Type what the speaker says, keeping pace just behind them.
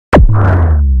So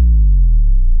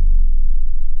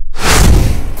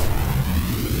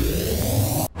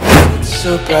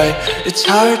bright, it's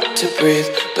hard to breathe,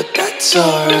 but that's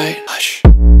alright. Hush.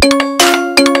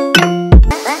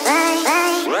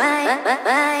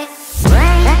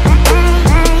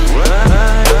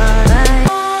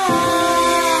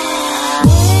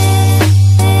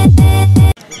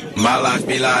 My life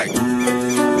be like,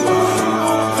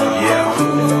 yeah.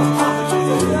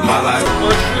 My life.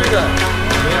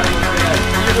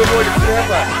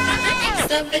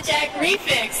 Jack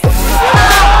Refix.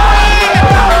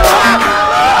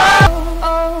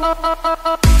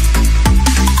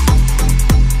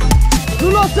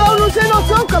 No noção, não sem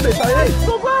noção, cabeça. Ei,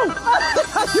 tô bom.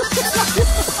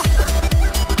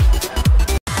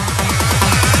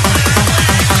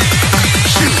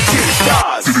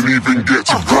 Didn't even get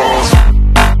to cross.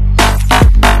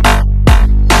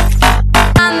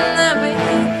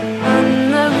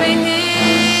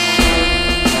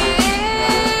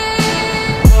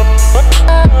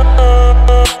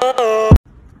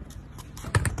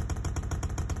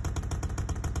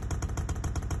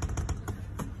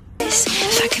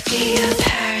 If I could be a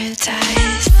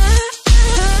paradise.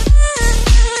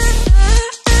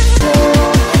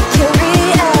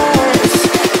 Curious,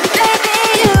 maybe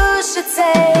you should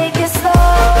take it slow.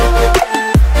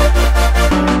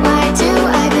 Why do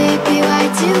I, baby, why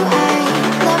do I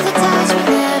love the touch but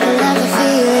never love the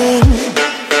feeling?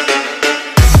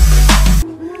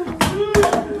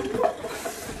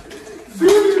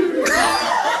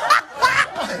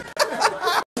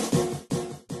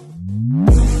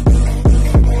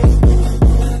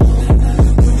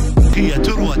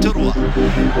 تروى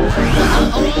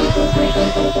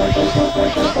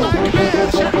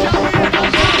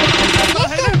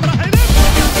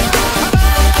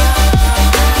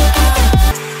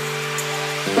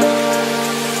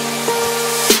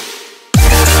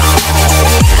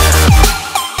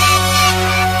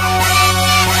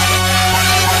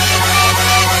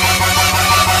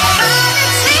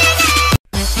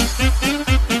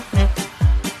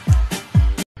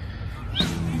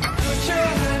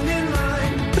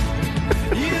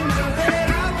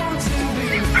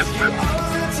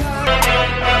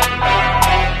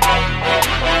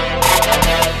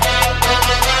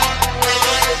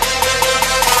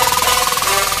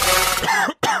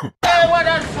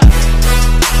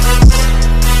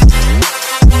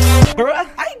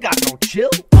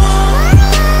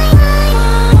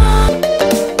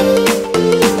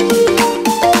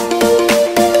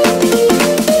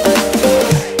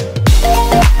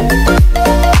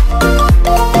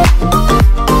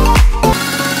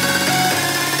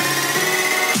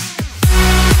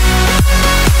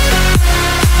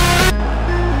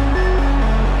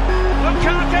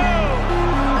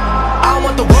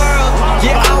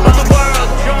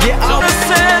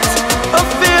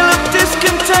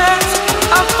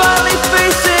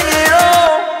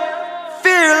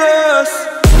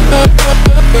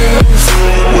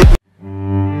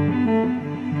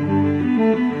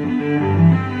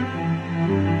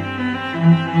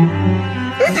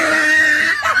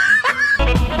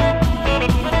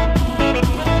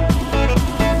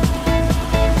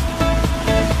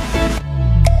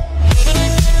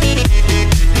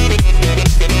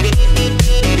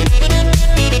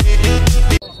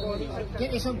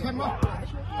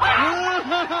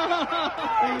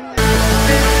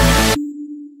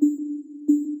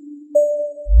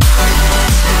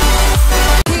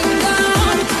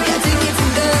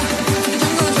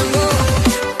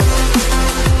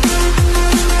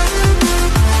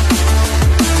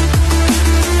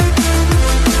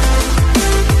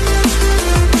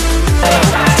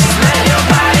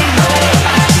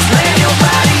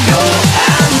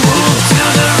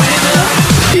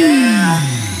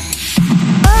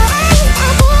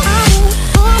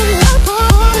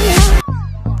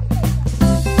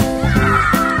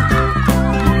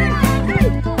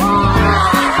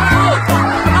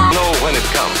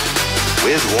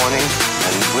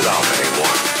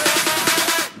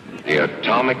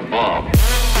atomic bomb.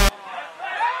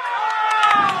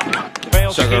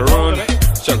 Chagarun,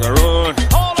 chagarun,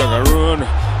 chagarun.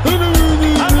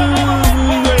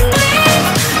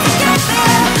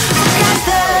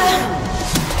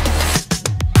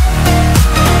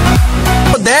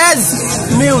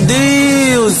 10! Meu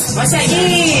Deus! Vai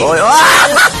seguir! Oi,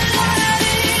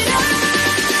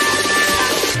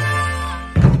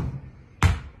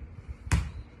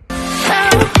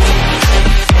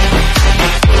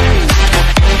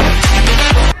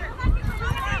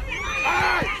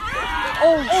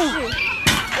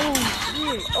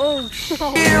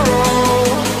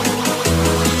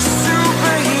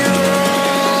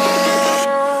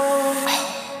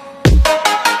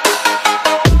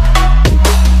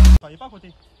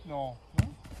 côté. Non.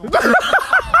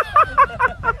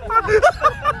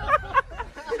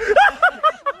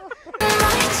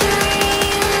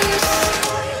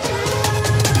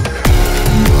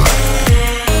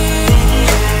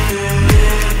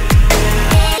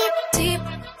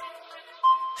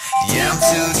 Yeah, I'm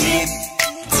too deep,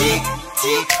 deep,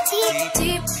 deep, deep,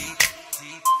 deep.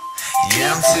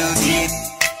 Yeah, I'm too deep,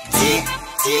 deep,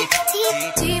 deep, deep,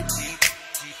 deep.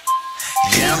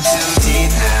 Yeah, I'm too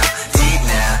deep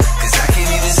now, cause I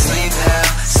can't even sleep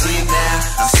now.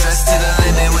 I'm stressed to the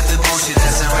limit with the bullshit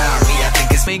that's around me. I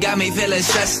think it's me, got me feeling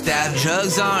stressed out.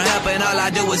 Drugs aren't helping, all I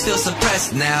do is feel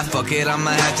suppressed now. Fuck it,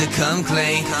 I'ma have to come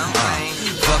clean.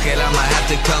 Fuck it, I'ma have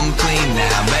to come clean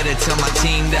now. Better tell my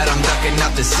team that I'm ducking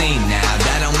out the scene now.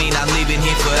 That don't mean I'm leaving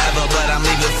here forever, but I'm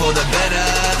leaving for the better.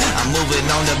 I'm moving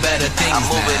on to better things. I'm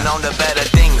moving on to better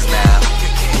things now.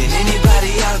 Can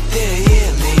anybody out there hear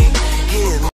me?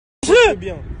 Hear me?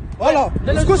 Bien. Voilà,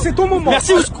 Ousco, c'est ton moment.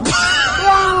 Merci Ousco.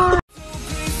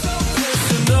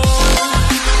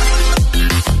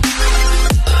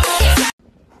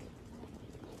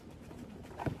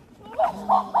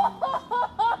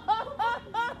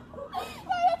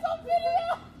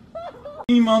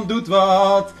 Niemand doet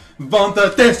wat, want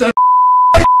het is een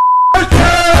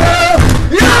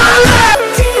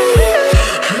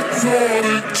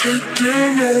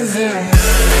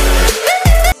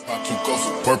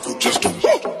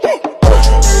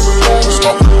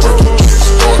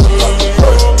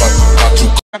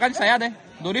Jogar de ensaiada, é?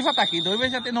 Doriva tá aqui, Doriva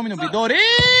já tem nome no vídeo. Doriva!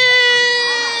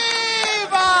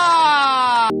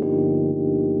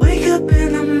 Wake up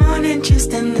in the morning,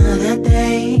 just another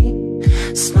day.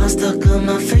 Smile stuck on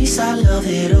my face, I love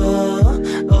it all.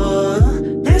 Oh,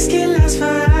 let's get lost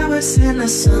for hours in the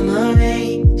summer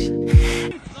range.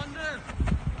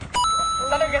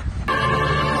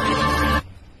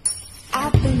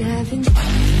 I've been having.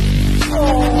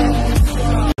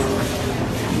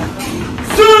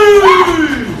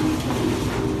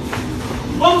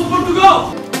 Vamos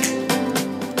Portugal!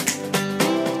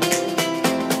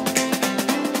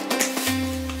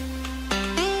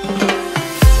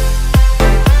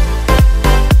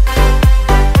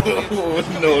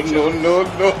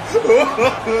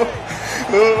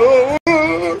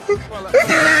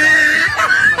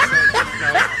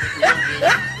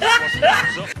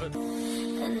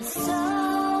 And so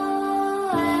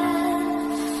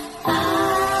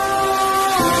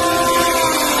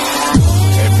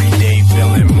Every day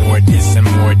feeling more this and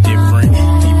more different.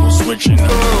 People switching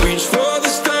up. Reach for the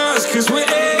stars, cause we're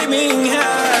aiming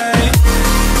high.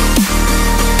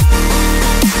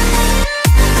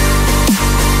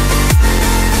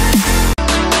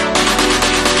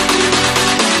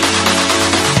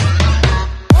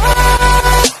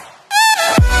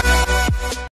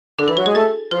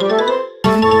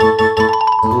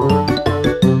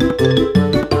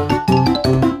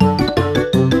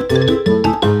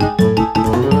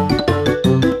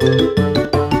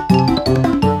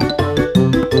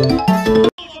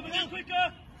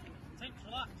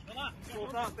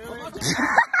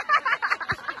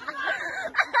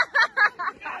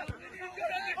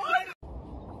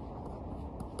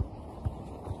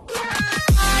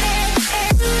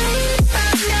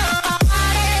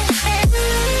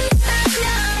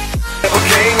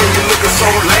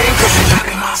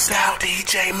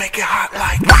 DJ, make it hot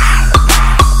like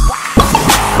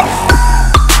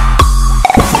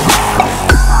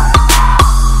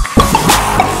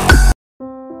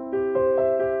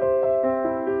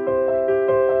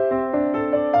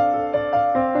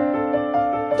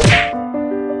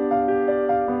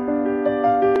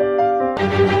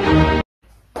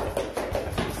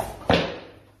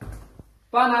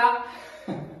Pana!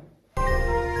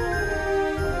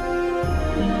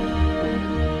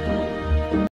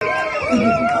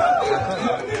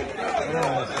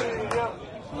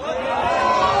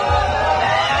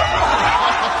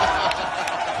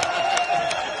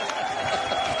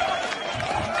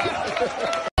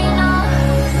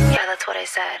 yeah, that's what I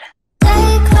said.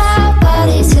 Take my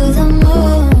body to the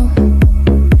moon.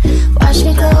 Watch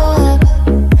me go up.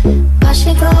 Watch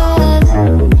me go up.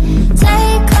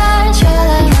 Take control,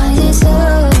 I want you to.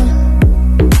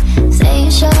 Say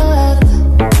you show up.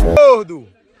 Gordo!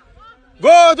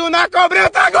 Gordo na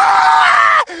cobrança! Gol!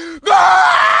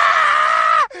 Gol!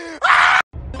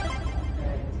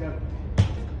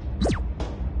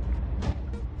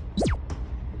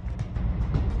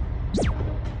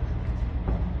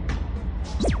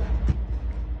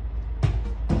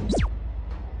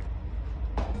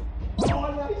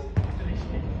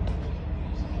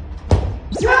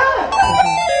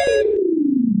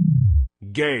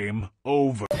 Game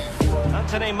over.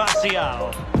 Anthony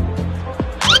Martial.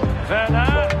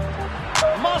 Werner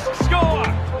must score.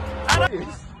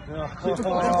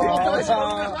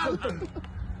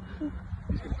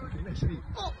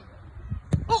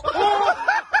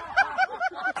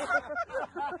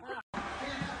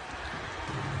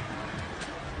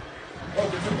 Tem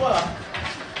que escorar.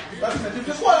 Tem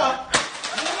que escorar.